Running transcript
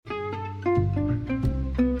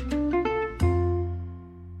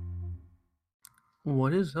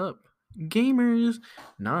What is up? Gamers,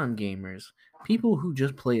 non gamers, people who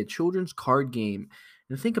just play a children's card game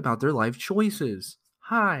and think about their life choices.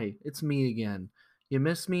 Hi, it's me again. You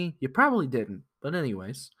missed me? You probably didn't. But,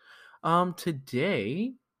 anyways,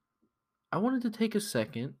 today I wanted to take a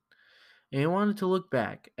second and I wanted to look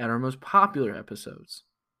back at our most popular episodes.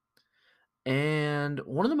 And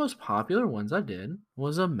one of the most popular ones I did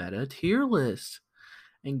was a meta tier list.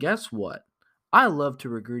 And guess what? I love to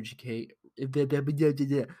regurgitate. I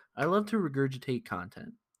love to regurgitate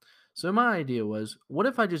content. So my idea was, what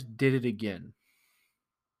if I just did it again?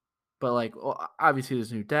 But obviously,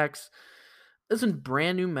 there's new decks. This is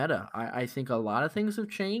brand new meta. I think a lot of things have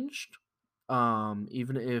changed.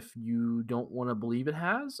 Even if you don't want to believe it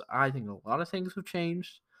has, I think a lot of things have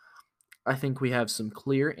changed. I think we have some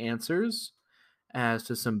clear answers as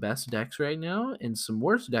to some best decks right now and some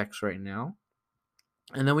worst decks right now.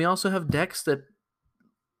 And then we also have decks that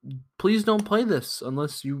please don't play this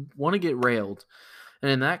unless you want to get railed. And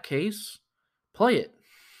in that case, play it.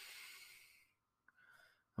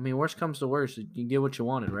 I mean, worst comes to worst, you get what you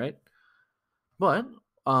wanted, right? But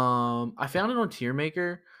I found it on Tier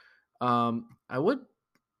Maker. I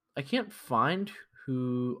can't find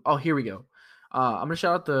who. Oh, here we go. I'm gonna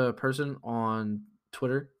shout out the person on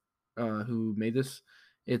Twitter who made this.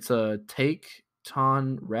 It's a Take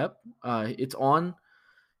Ton Rep. It's on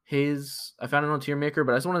his. I found it on Tier Maker,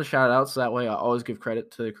 but I just wanted to shout it out so that way I always give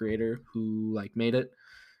credit to the creator who made it,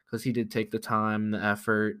 because he did take the time, the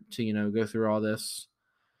effort to go through all this.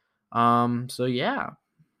 So yeah,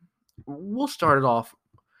 we'll start it off.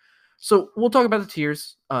 So we'll talk about the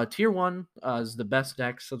tiers. Tier 1 is the best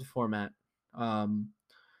decks of the format.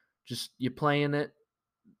 Just you playing it,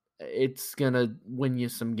 it's gonna win you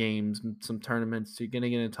some games, some tournaments. You're gonna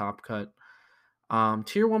get a top cut.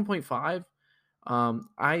 Tier 1.5.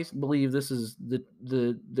 I believe this is the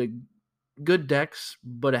good decks,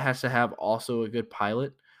 but it has to have also a good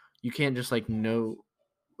pilot. You can't just know.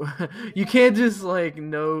 You can't just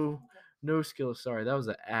no skill. Sorry, that was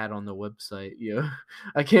an ad on the website.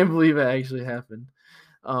 I can't believe it actually happened.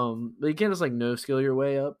 But you can't just no skill your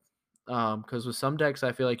way up. Because with some decks,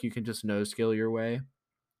 I feel like you can just no skill your way.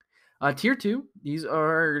 Tier 2, these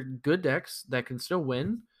are good decks that can still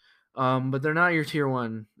win. But they're not your tier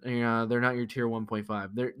 1. They're not your tier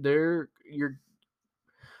 1.5. They're your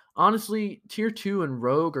honestly, tier 2 and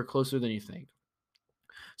Rogue are closer than you think.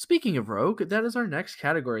 Speaking of Rogue, that is our next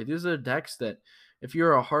category. These are decks that, if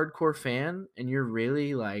you're a hardcore fan and you're really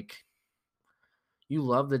you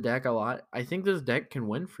love the deck a lot, I think this deck can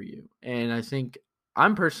win for you. And I think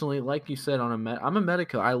I'm personally, like you said, I'm a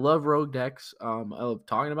Medica. I love Rogue decks. I love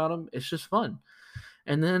talking about them. It's just fun.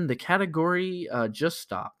 And then the category, just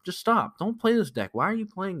stop. Just stop. Don't play this deck. Why are you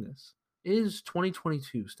playing this? It is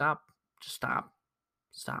 2022. Stop. Just stop.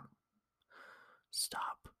 Stop.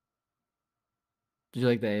 Stop. Did you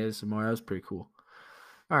like the ASMR? That was pretty cool.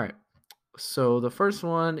 All right. So the first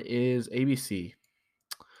one is ABC.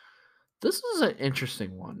 This is an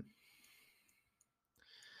interesting one.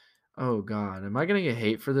 Oh God, am I gonna get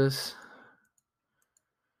hate for this?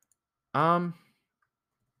 I'm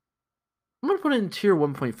gonna put it in tier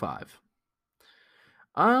 1.5.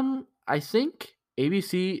 I think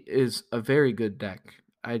ABC is a very good deck.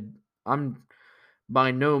 I'm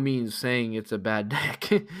by no means saying it's a bad deck.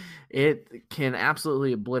 It can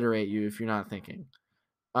absolutely obliterate you if you're not thinking.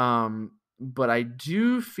 But I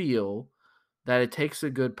do feel that it takes a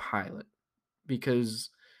good pilot, because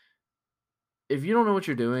if you don't know what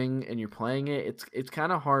you're doing and you're playing it, it's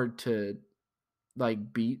kind of hard to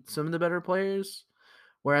beat some of the better players.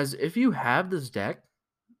 Whereas if you have this deck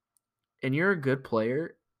and you're a good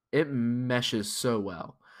player, it meshes so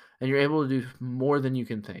well and you're able to do more than you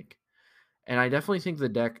can think. And I definitely think the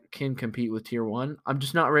deck can compete with tier 1. I'm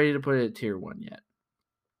just not ready to put it at tier 1 yet.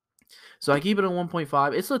 So I keep it at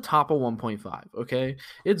 1.5. It's the top of 1.5, okay?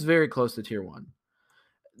 It's very close to tier 1.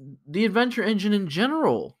 The adventure engine in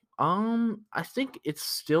general, I think it's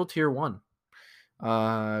still tier 1.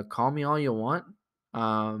 Call me all you want.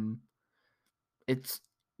 It's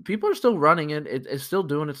people are still running it. It's still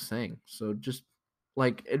doing its thing. So just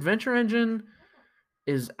adventure engine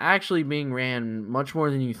is actually being ran much more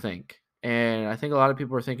than you think. And I think a lot of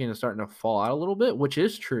people are thinking it's starting to fall out a little bit, which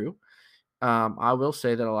is true. I will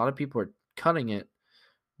say that a lot of people are cutting it,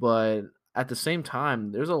 but at the same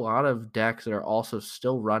time, there's a lot of decks that are also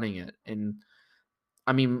still running it. And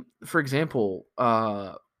I mean, for example,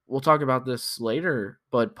 we'll talk about this later,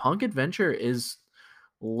 but Punk Adventure is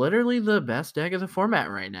literally the best deck of the format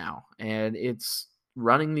right now, and it's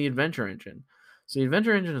running the adventure engine. So the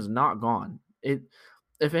adventure engine is not gone.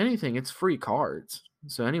 If anything, it's free cards,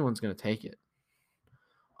 so anyone's going to take it.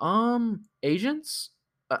 Agents.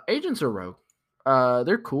 Agents are rogue.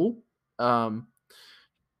 They're cool. Um,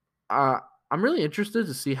 uh, I'm really interested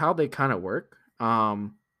to see how they kind of work.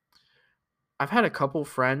 I've had a couple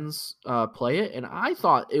friends play it, and I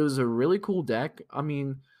thought it was a really cool deck. I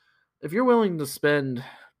mean, if you're willing to spend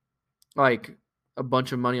like a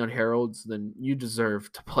bunch of money on heralds, then you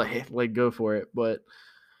deserve to play it. Like, go for it. But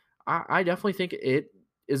I definitely think it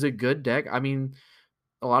is a good deck. I mean,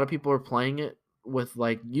 a lot of people are playing it with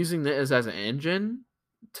like using this as an engine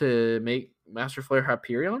to make Master Flare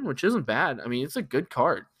Hyperion, which isn't bad. I mean, it's a good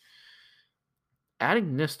card.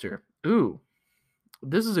 Adding Nister. Ooh,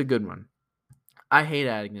 this is a good one. I hate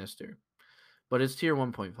adding Nister, but it's tier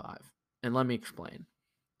 1.5. And let me explain.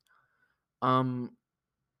 Um,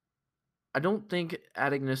 I don't think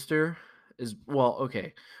adding Nister is well,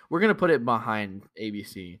 okay. We're gonna put it behind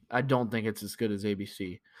ABC. I don't think it's as good as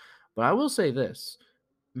ABC. But I will say this.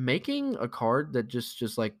 Making a card that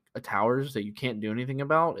just like a towers that you can't do anything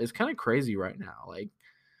about is kind of crazy right now. Like,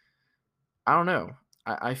 I don't know.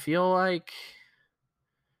 I feel like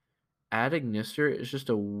adding Nister is just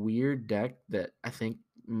a weird deck that I think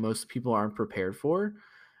most people aren't prepared for.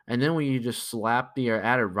 And then when you just slap the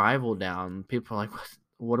added rival down, people are like,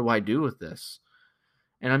 what do I do with this?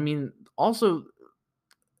 And I mean, also,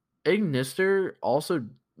 Ignister also,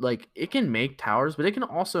 like, it can make towers, but it can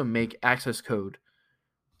also make access code.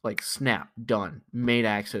 Like, snap, done, made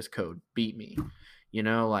access code, beat me. You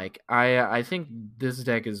know, like, I think this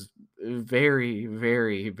deck is very,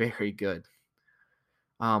 very, very good.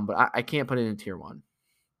 But I can't put it in tier 1.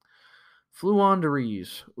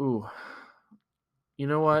 Fluonderies. Ooh. You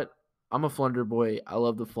know what? I'm a Flunder boy. I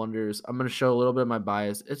love the Flunders. I'm going to show a little bit of my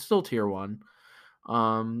bias. It's still tier 1.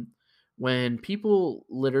 Um, when people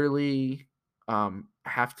literally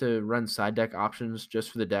have to run side deck options just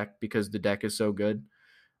for the deck because the deck is so good,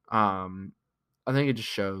 I think it just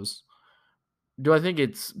shows. Do I think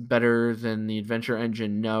it's better than the Adventure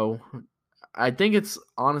Engine? No. I think it's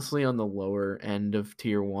honestly on the lower end of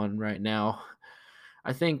tier 1 right now.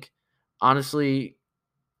 I think honestly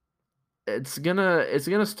it's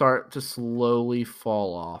gonna start to slowly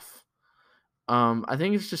fall off. I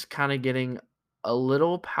think it's just kind of getting a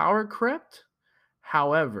little power crept.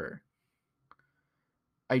 However,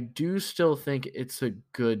 I do still think it's a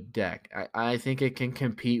good deck. I think it can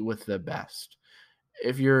compete with the best.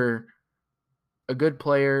 If you're a good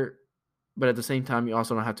player, but at the same time, you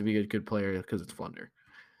also don't have to be a good player because it's Flunder.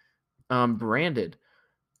 Branded.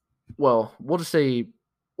 Well, we'll just say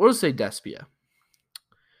Despia.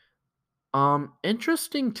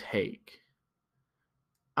 Interesting take.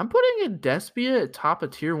 I'm putting a Despia at top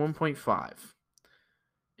of tier 1.5.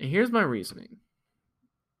 And here's my reasoning.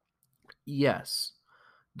 Yes,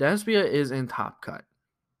 Despia is in top cut.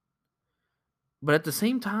 But at the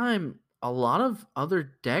same time, a lot of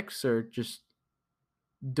other decks are just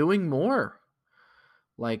doing more.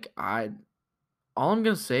 Like, all I'm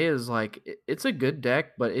gonna say is like it's a good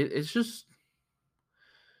deck, but it's just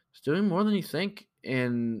it's doing more than you think.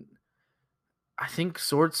 And I think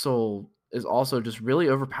Sword Soul is also just really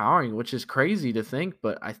overpowering, which is crazy to think,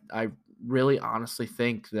 but I really honestly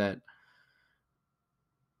think that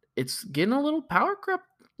it's getting a little power creep.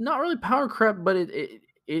 Not really power creep, but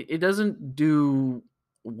it doesn't do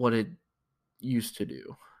what it used to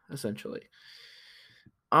do, essentially.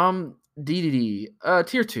 DDD,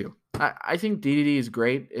 tier 2. I think DDD is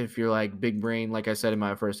great if you're like big brain, like I said in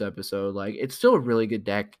my first episode. Like, it's still a really good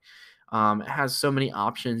deck. It has so many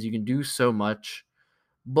options. You can do so much.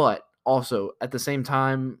 But also, at the same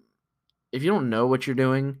time, if you don't know what you're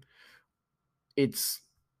doing, it's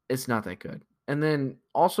it's not that good. And then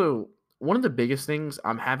also, one of the biggest things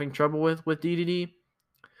I'm having trouble with DDD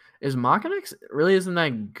is Machinex really isn't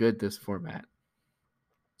that good this format.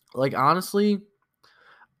 Like, honestly,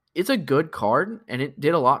 it's a good card and it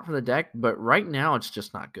did a lot for the deck, but right now it's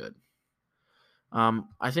just not good.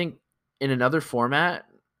 I think in another format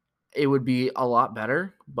it would be a lot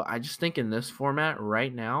better, but I just think in this format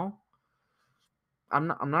right now, I'm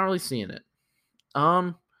not really seeing it.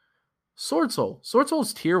 Um, Sword Soul. Sword Soul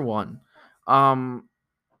is tier 1. Um,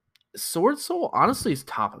 Sword Soul honestly is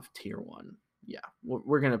top of tier 1. Yeah,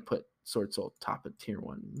 we're gonna put Sword Soul top of tier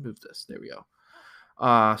 1. Move this. There we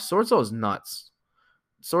go. Sword Soul is nuts.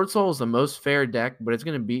 Sword Soul is the most fair deck, but it's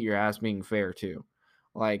gonna beat your ass being fair too.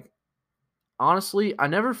 Like, honestly, I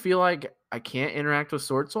never feel like I can't interact with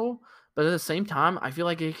Sword Soul, but at the same time, I feel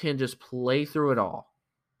like it can just play through it all.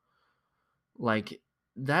 Like,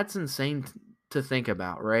 that's insane to think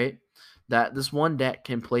about, right? That this one deck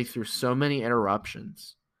can play through so many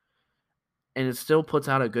interruptions and it still puts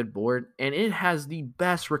out a good board, and it has the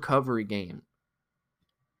best recovery game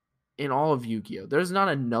in all of Yu-Gi-Oh. There's not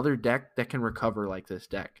another deck that can recover like this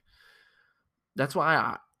deck. That's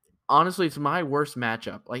why honestly, it's my worst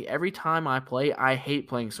matchup. Like every time I play, I hate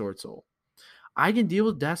playing Sword Soul. I can deal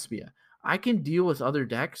with Despia. I can deal with other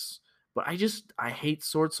decks, but I hate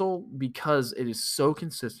Sword Soul because it is so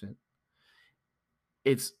consistent.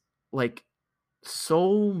 It's like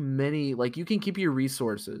so many, like you can keep your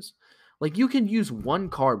resources. Like you can use one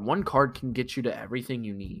card. One card can get you to everything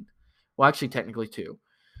you need. Well, actually technically two.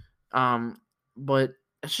 Um but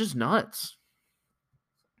it's just nuts.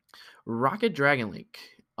 Rocket Dragon League.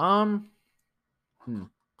 Hmm.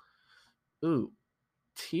 Ooh,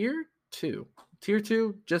 tier 2. Tier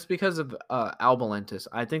 2 just because of Albalentis.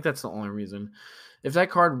 I think that's the only reason. If that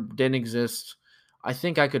card didn't exist, I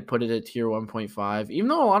think I could put it at tier 1.5. Even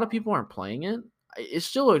though a lot of people aren't playing it, it's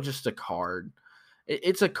still just a card.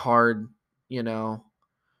 It's a card, you know.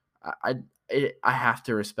 I I have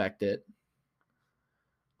to respect it.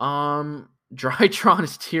 Drytron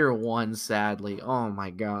is tier 1 sadly. Oh my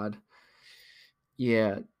god.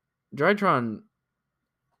 Yeah. Drytron,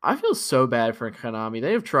 I feel so bad for Konami.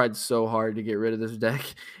 They have tried so hard to get rid of this deck,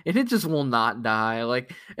 and it just will not die.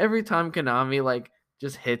 Like every time Konami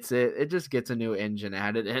just hits it, it just gets a new engine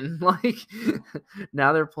added in. Like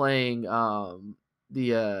now they're playing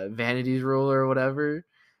the Vanity's Rule or whatever,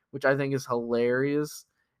 which I think is hilarious.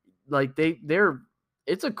 Like they're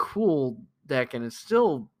it's a cool deck and it's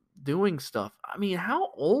still doing stuff. I mean,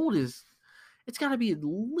 how old is it's got to be at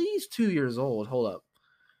least 2 years old. Hold up.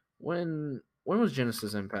 When was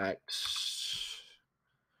Genesis Impact?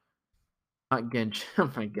 Not Genshin.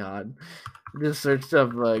 Oh my god. Just searched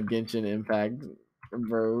up Genshin Impact,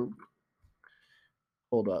 bro.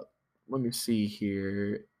 Hold up. Let me see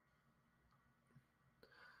here.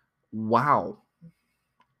 Wow.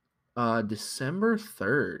 December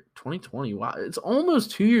 3rd, 2020. Wow. It's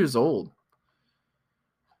almost 2 years old.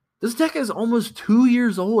 This deck is almost 2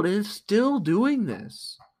 years old and it's still doing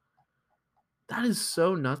this. That is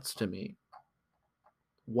so nuts to me.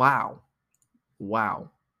 Wow.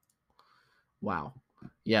 Wow. Wow.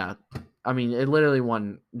 Yeah. I mean, it literally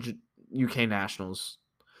won UK Nationals.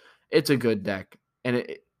 It's a good deck, and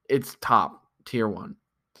it's top tier 1.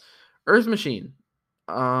 Earth Machine.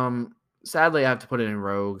 Sadly, I have to put it in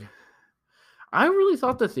Rogue. I really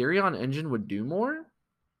thought the Therion engine would do more,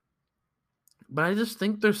 but I just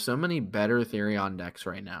think there's so many better Therion decks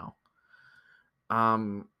right now.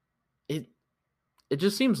 It it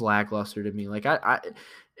just seems lackluster to me. Like I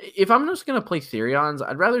if I'm just gonna play Therions,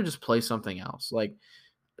 I'd rather just play something else. Like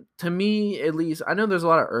to me, at least, I know there's a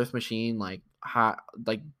lot of Earth Machine like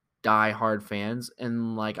die hard fans,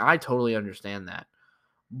 and like I totally understand that.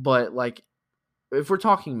 But like if we're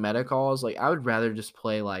talking meta calls, like I would rather just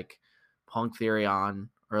play like Punk Therion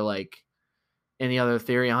or like any other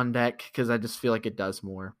Therion deck because I just feel like it does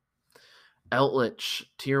more. Eldritch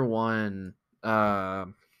tier 1, uh,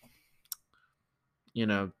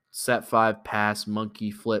 set 5 pass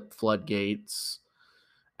monkey flip floodgates,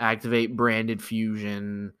 activate branded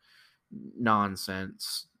fusion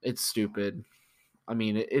nonsense. It's stupid. I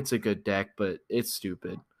mean, it's a good deck, but it's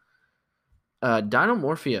stupid.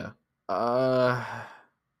 Dynamorphia. Uh,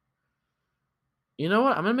 you know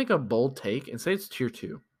what? I'm gonna make a bold take and say it's tier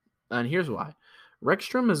 2, and here's why.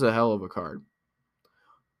 Rexstrom is a hell of a card.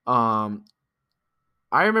 I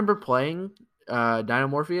remember playing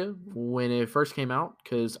Dynamorphia when it first came out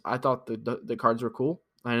because I thought the cards were cool.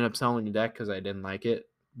 I ended up selling the deck because I didn't like it,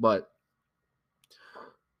 but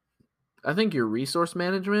I think your resource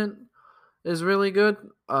management is really good.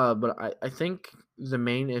 But I think the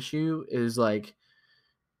main issue is like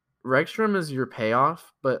Rexstrom is your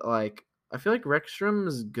payoff, but like I feel like Rexstrom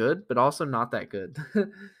is good, but also not that good.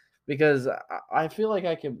 Because I feel like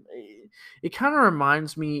I can. It kind of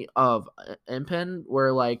reminds me of Empen,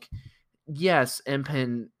 where like, yes,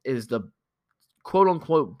 Empen is the quote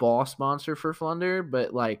unquote boss monster for Flunder,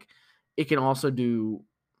 but like, it can also do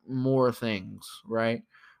more things, right?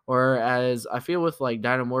 Whereas I feel with like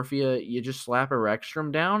Dynamorphia, you just slap a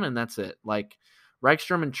Rexstrom down and that's it. Like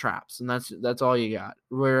Rexstrom and traps, and that's all you got.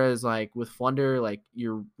 Whereas like with Flunder, like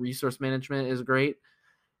your resource management is great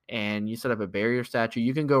and you set up a barrier statue,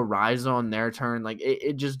 you can go rise on their turn. Like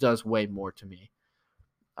it just does way more to me.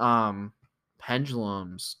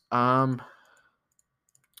 Pendulums. Ooh,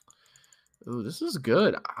 this is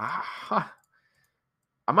good. I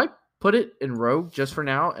might put it in Rogue just for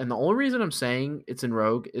now, and the only reason I'm saying it's in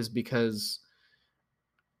Rogue is because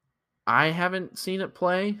I haven't seen it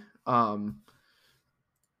play.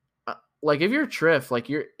 Like if you're Triff, like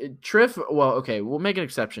you're Triff, well, okay, we'll make an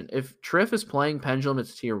exception. If Triff is playing Pendulum,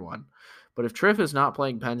 it's tier 1. But if Triff is not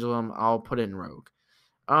playing Pendulum, I'll put it in Rogue.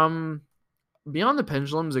 Um Beyond the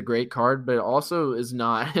Pendulum is a great card, but it also is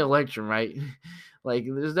not Electrumite. Like,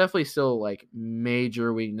 there's definitely still like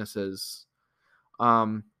major weaknesses.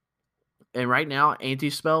 Um, and right now,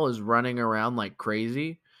 Anti-Spell is running around like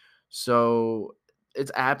crazy. So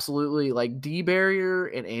it's absolutely like D Barrier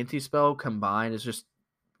and Anti-Spell combined is just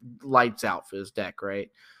lights out for this deck,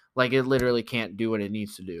 right? Like, it literally can't do what it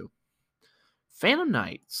needs to do. Phantom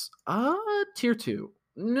Knights, tier 2.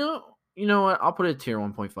 No, you know what? I'll put it tier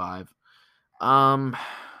 1.5. Um,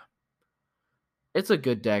 it's a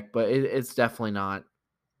good deck, but it's definitely not.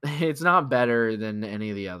 It's not better than any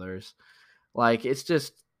of the others. Like, it's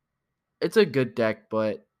a good deck,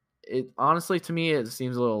 but it honestly to me it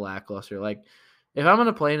seems a little lackluster. Like, if I'm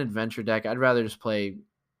gonna play an adventure deck, I'd rather just play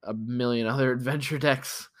a million other adventure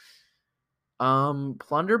decks.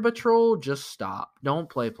 Plunder Patrol, just stop. Don't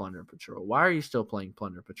play Plunder Patrol. Why are you still playing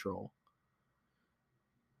Plunder Patrol?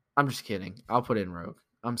 I'm just kidding. I'll put in Rogue.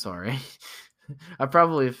 I'm sorry. I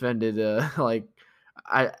probably offended like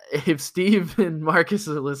I if Steve and Marcus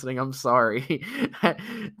are listening, I'm sorry.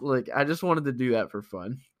 Like, I just wanted to do that for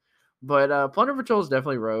fun. But Plunder Patrol is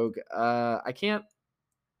definitely Rogue. I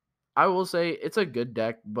will say it's a good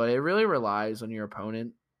deck, but it really relies on your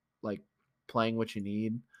opponent like playing what you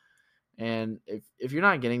need. And if you're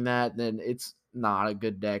not getting that, then it's not a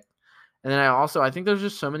good deck. And then I think there's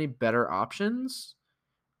just so many better options.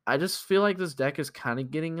 I just feel like this deck is kind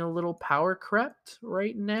of getting a little power crept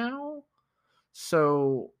right now.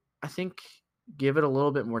 So I think give it a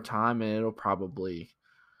little bit more time and it'll probably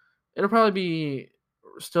be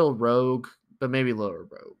still Rogue, but maybe lower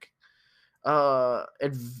Rogue.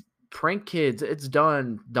 Prank Kids, it's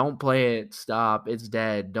done. Don't play it. Stop. It's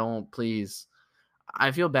dead. Don't, please.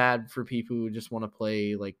 I feel bad for people who just want to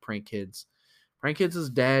play like Prank Kids. Prank Kids is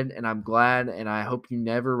dead, and I'm glad, and I hope you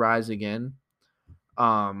never rise again.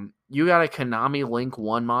 You got a Konami Link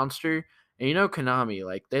 1 monster, and you know Konami,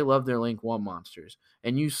 like, they love their Link 1 monsters,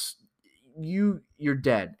 and you're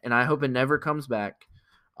dead, and I hope it never comes back.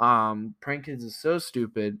 Prank Kids is so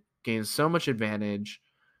stupid, gains so much advantage.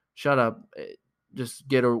 Shut up. Just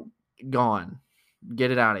gone.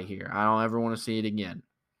 Get it out of here. I don't ever want to see it again.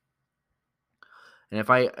 And if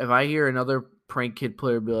I hear another Prank Kid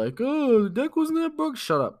player be like, "Oh, the deck wasn't that broke,"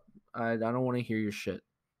 shut up. I don't want to hear your shit.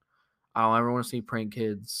 I don't ever want to see Prank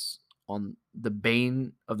Kids on the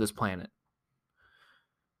bane of this planet.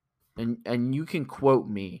 And you can quote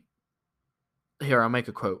me. Here, I'll make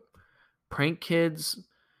a quote. Prank Kids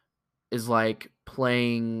is like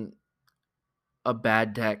playing a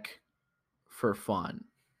bad deck for fun.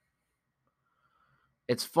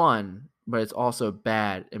 It's fun, but it's also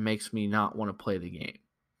bad. It makes me not want to play the game.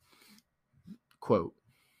 Quote.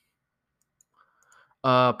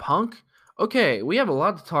 Punk. Okay, we have a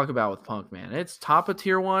lot to talk about with Punk, man. It's top of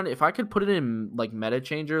tier 1. If I could put it in like meta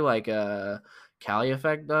changer like Cali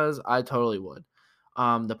Effect does, I totally would.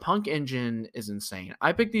 The Punk engine is insane.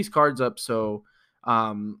 I picked these cards up so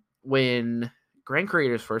when Grand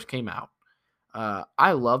Creators first came out,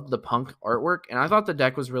 I loved the Punk artwork and I thought the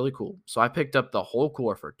deck was really cool. So I picked up the whole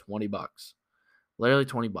core for $20. Literally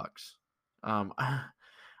 $20. Um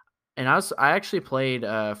and I actually played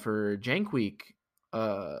for Jank Week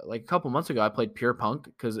like a couple months ago. I played Pure Punk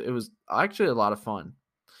because it was actually a lot of fun.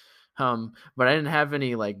 But I didn't have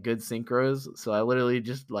any like good synchros, so I literally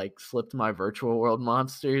just like slipped my virtual world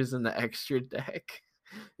monsters in the extra deck.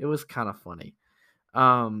 It was kind of funny.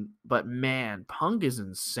 But man, Punk is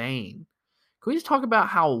insane. Can we just talk about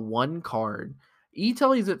how one card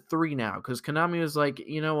E-Telly's at 3 now because Konami was like,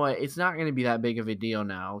 you know what, it's not going to be that big of a deal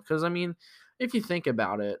now. Because I mean, if you think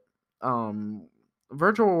about it,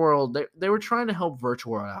 Virtual World they were trying to help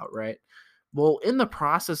Virtual World out, right? Well, in the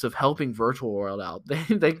process of helping Virtual World out,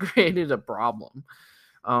 they created a problem.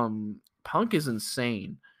 Punk is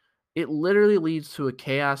insane. It literally leads to a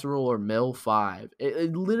Chaos Rule or Mill 5.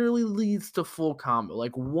 It literally leads to full combo,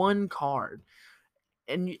 like one card.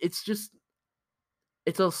 And it's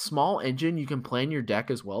a small engine you can play in your deck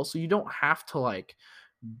as well, so you don't have to like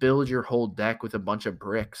build your whole deck with a bunch of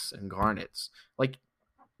bricks and garnets. Like,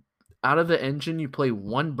 out of the engine, you play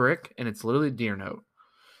one brick, and it's literally Deer Note.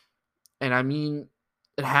 And I mean,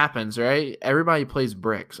 it happens, right? Everybody plays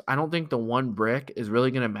bricks. I don't think the one brick is really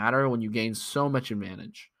going to matter when you gain so much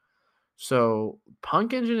advantage. So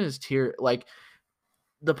Punk Engine is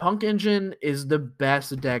the Punk Engine is the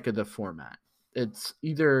best deck of the format. It's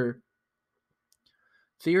either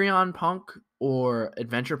Therion Punk or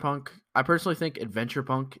Adventure Punk. I personally think Adventure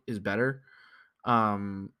Punk is better.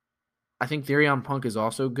 I think Therion Punk is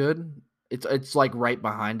also good. It's like right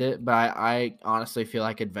behind it, but I honestly feel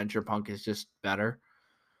like Adventure Punk is just better.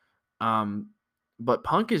 But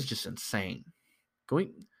Punk is just insane.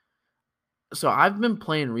 Going So I've been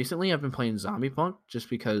playing recently. I've been playing Zombie Punk just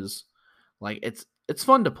because, like, it's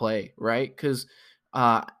fun to play, right? Because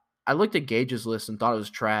uh, I looked at Gage's list and thought it was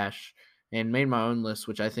trash, and made my own list,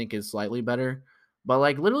 which I think is slightly better. But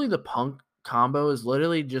like, literally, the Punk combo is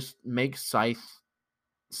literally just make Scythe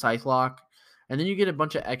lock, and then you get a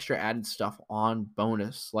bunch of extra added stuff on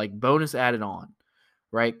bonus, like bonus added on,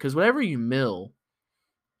 right? Because whatever you mill,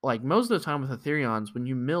 like most of the time with Ethereons, when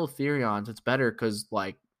you mill Ethereons, it's better because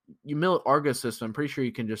like you mill Argus system. I'm pretty sure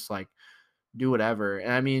you can just like do whatever.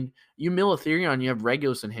 And I mean, you mill Ethereon, you have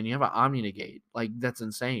Regulus in hand, you have an Omni Negate. Like that's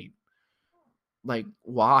insane. Like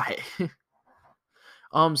why?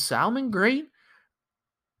 Salmon great.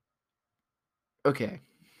 Okay,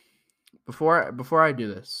 before I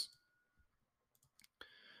do this,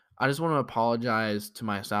 I just want to apologize to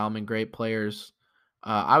my Salmon great players.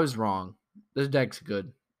 I was wrong. This deck's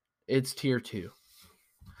good. It's tier 2.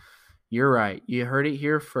 You're right. You heard it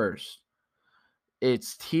here first.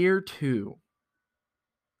 It's tier 2.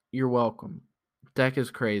 You're welcome. Deck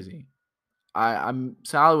is crazy. I'm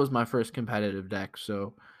Salad was my first competitive deck,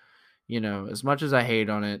 so as much as I hate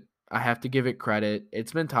on it, I have to give it credit.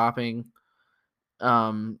 It's been topping.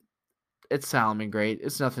 Um, it's Salmon great.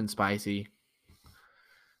 It's nothing spicy.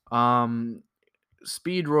 Um,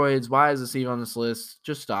 Speedroids. Why is this even on this list?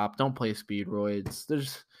 Just stop. Don't play Speedroids.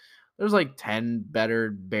 There's like 10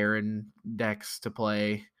 better Baron decks to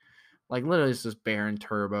play. Like literally, it's just Baron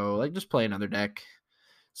Turbo. Like just play another deck.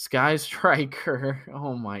 Sky Striker.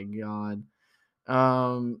 Oh my god.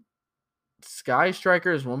 Um, Sky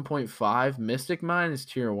Striker is 1.5. Mystic Mine is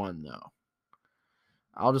tier 1 though.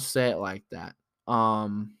 I'll just say it like that.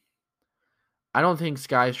 I don't think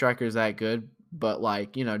Sky Striker is that good, but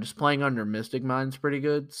like, just playing under Mystic Mine's pretty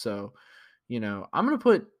good. So, I'm gonna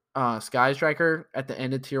put Sky Striker at the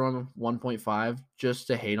end of tier 1 1.5 just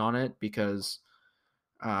to hate on it because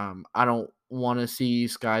I don't want to see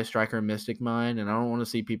Sky Striker and Mystic Mine, and I don't want to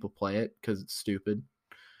see people play it because it's stupid.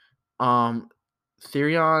 Um,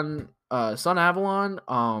 Therion, Sun Avalon.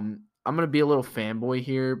 I'm gonna be a little fanboy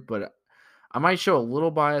here, but I might show a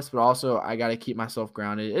little bias, but also I gotta keep myself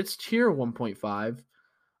grounded. It's tier 1.5.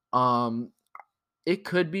 Um, it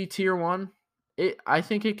could be tier 1. I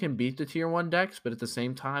think it can beat the tier 1 decks, but at the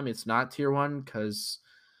same time, it's not tier 1 because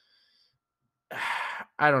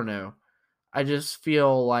I don't know. I just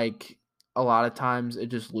feel like a lot of times it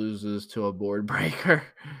just loses to a board breaker.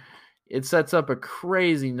 It sets up a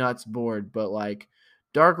crazy nuts board, but like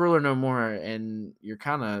Dark Ruler no more, and you're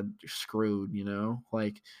kind of screwed,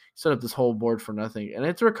 Like set up this whole board for nothing, and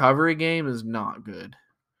its recovery game is not good.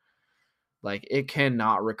 Like it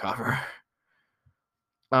cannot recover.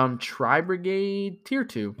 Tri Brigade tier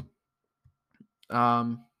 2.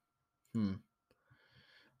 Um, hmm.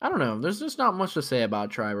 I don't know. There's just not much to say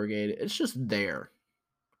about Tri Brigade. It's just there.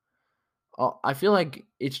 I feel like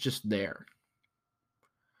it's just there.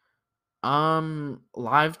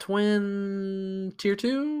 Live Twin tier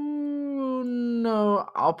 2? No,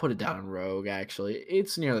 I'll put it down in Rogue actually.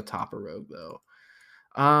 It's near the top of Rogue though.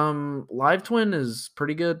 Live Twin is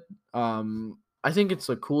pretty good. I think it's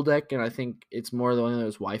a cool deck, and I think it's more one of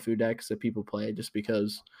those waifu decks that people play just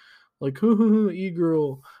because like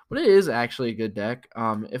e-girl. But it is actually a good deck.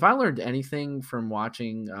 If I learned anything from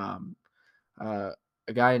watching uh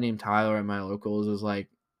a guy named Tyler at my locals is like,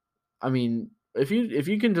 I mean, if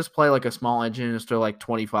you can just play like a small engine and just throw like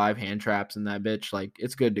 25 hand traps in that bitch, like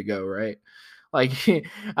it's good to go, right? Like,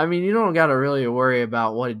 I mean, you don't got to really worry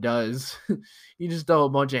about what it does. You just throw a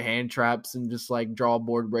bunch of hand traps and just like draw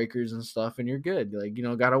board breakers and stuff, and you're good. Like, you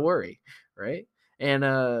don't got to worry, right? And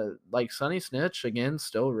like Sunny Snitch again,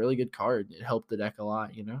 still a really good card. It helped the deck a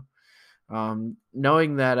lot.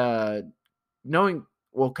 Knowing that knowing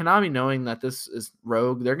well, Konami knowing that this is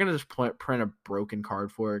Rogue, they're gonna just print a broken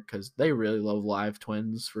card for it because they really love Live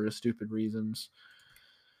Twins for stupid reasons.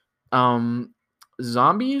 Um,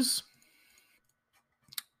 Zombies.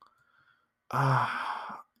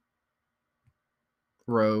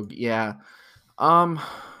 Rogue, yeah. Um,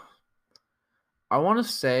 I want to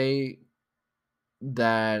say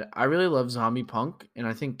that I really love Zombie Punk, and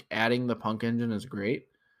I think adding the Punk engine is great.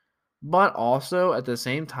 But also at the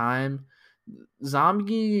same time,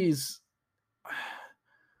 Zombies.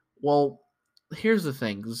 Well, here's the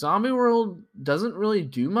thing: Zombie World doesn't really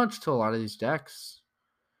do much to a lot of these decks.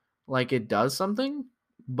 Like it does something,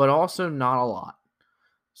 but also not a lot.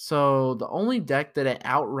 So the only deck that it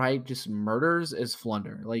outright just murders is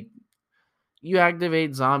Flunder. Like you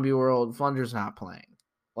activate Zombie World, Flunder's not playing.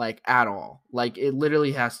 Like at all. Like it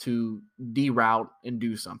literally has to deroute and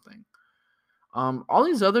do something. All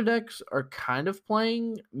these other decks are kind of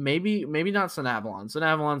playing. Maybe not Sun Avalon. Sun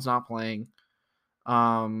Avalon's not playing.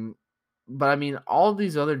 Um but I mean, all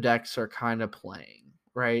these other decks are kind of playing,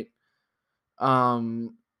 right?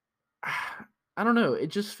 Um, I don't know. It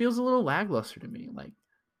just feels a little lackluster to me. Like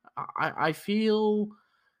I feel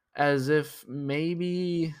as if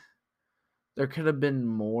maybe there could have been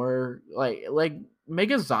more. Like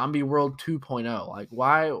make a Zombie World 2.0. Like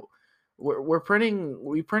why? We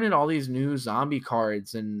printed all these new zombie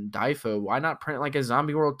cards in Difo. Why not print like a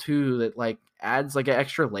Zombie World 2 that like adds like an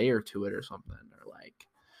extra layer to it or something, or like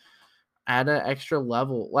add an extra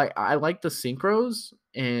level. Like I like the synchros,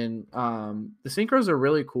 and the synchros are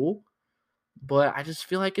really cool, but I just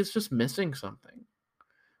feel like it's just missing something.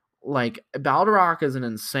 Like Baldarok is an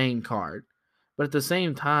insane card, but at the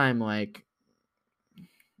same time, like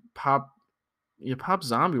pop you pop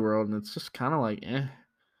Zombie World, and it's just kind of like eh.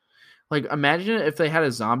 Like imagine if they had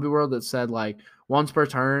a Zombie World that said like once per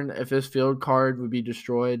turn, if this field card would be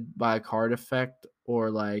destroyed by a card effect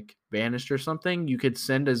or like banished or something, you could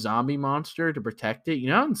send a zombie monster to protect it. You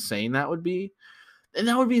know how insane that would be? And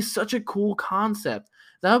that would be such a cool concept.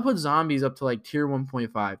 That would put zombies up to like tier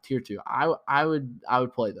 1.5, tier 2. I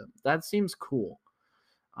would play them. That seems cool.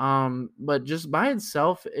 But just by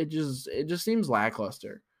itself, it just seems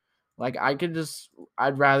lackluster. Like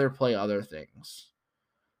I'd rather play other things.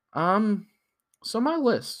 Um so my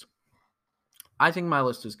list. I think my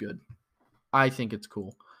list is good. I think it's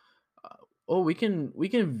cool. Oh, we can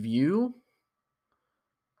view.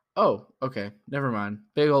 Oh, okay. Never mind.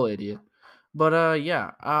 Big ol' idiot. But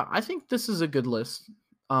yeah. I think this is a good list.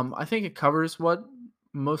 I think it covers what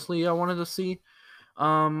mostly I wanted to see.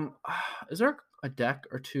 Um, is there a deck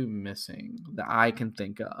or two missing that I can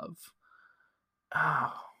think of?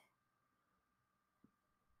 Oh,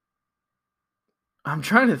 I'm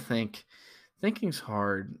trying to think. Thinking's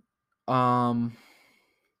hard. Um,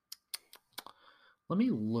 let me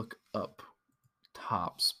look up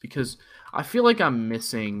tops because I feel like I'm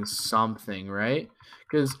missing something, right?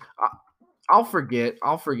 Because I'll forget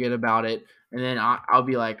about it, and then I'll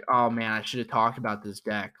be like, oh man, I should have talked about this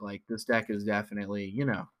deck. Like this deck is definitely,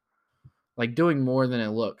 like doing more than it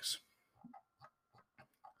looks.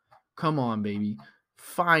 Come on, baby,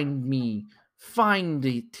 find me, find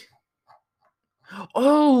it.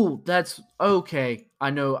 Oh, that's okay. I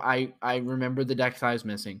know. I remember the deck size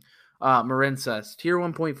missing. Marincess, tier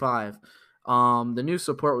 1.5. The new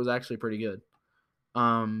support was actually pretty good.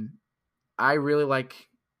 Um, I really like.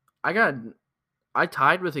 I got. I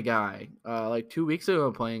tied with a guy like 2 weeks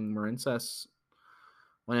ago playing Marincess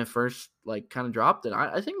when it first like kind of dropped it.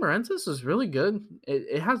 I think Marincess is really good.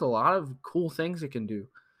 It has a lot of cool things it can do.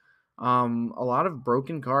 A lot of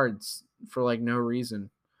broken cards for like no reason,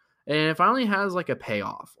 and it finally has like a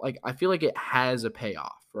payoff. Like I feel like it has a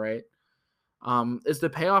payoff, right? Is the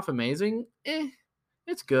payoff amazing?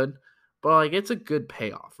 It's good, but like it's a good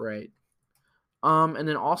payoff, right? And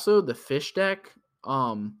then also the fish deck.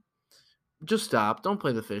 Just stop. Don't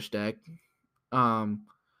play the fish deck. Um,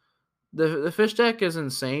 the fish deck is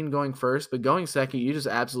insane going first, but going second, you just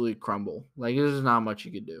absolutely crumble. Like there's not much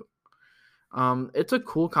you could do. It's a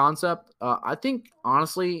cool concept. I think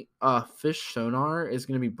honestly, fish sonar is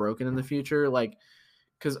going to be broken in the future. Like,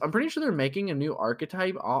 because I'm pretty sure they're making a new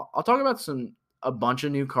archetype. I'll talk about a bunch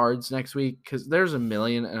of new cards next week because there's a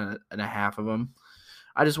million and a half of them.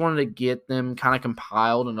 I just wanted to get them kind of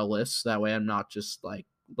compiled in a list. That way, I'm not just like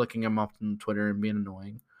looking them up on Twitter and being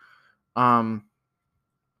annoying. Um,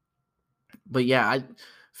 but yeah,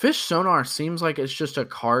 fish sonar seems like it's just a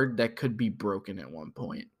card that could be broken at one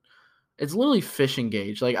point. It's literally fishing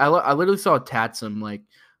gauge. Like I literally saw a Tatsum like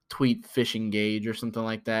tweet fishing gauge or something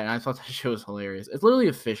like that, and I thought that shit was hilarious. It's literally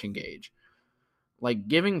a fishing gauge. Like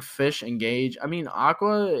giving fish engage. I mean,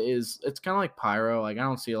 Aqua it's kind of like Pyro. Like I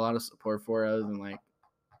don't see a lot of support for it other than like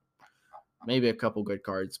maybe a couple good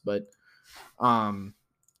cards, but um,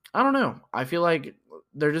 I don't know. I feel like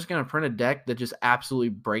they're just gonna print a deck that just absolutely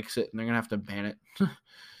breaks it, and they're gonna have to ban it.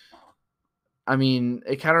 I mean,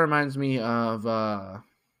 it kind of reminds me of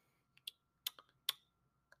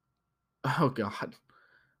oh god,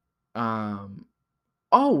 um,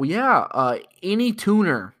 oh yeah, any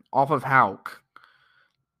tuner off of Hauk.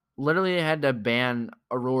 Literally, they had to ban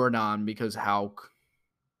Auroradon because Hauk.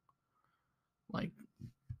 Like,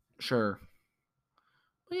 sure,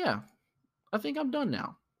 but yeah, I think I'm done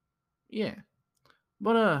now. Yeah.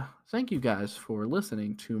 But thank you guys for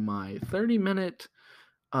listening to my 30-minute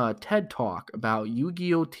TED Talk about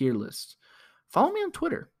Yu-Gi-Oh! Tier list. Follow me on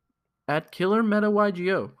Twitter at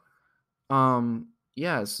KillerMetaYGO.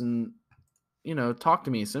 Yes, and talk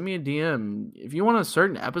to me. Send me a DM. If you want a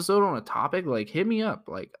certain episode on a topic, like hit me up.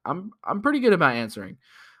 Like I'm pretty good about answering.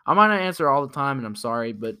 I might not answer all the time, and I'm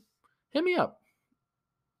sorry, but hit me up.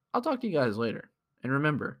 I'll talk to you guys later. And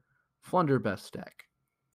remember, Flunder best stack.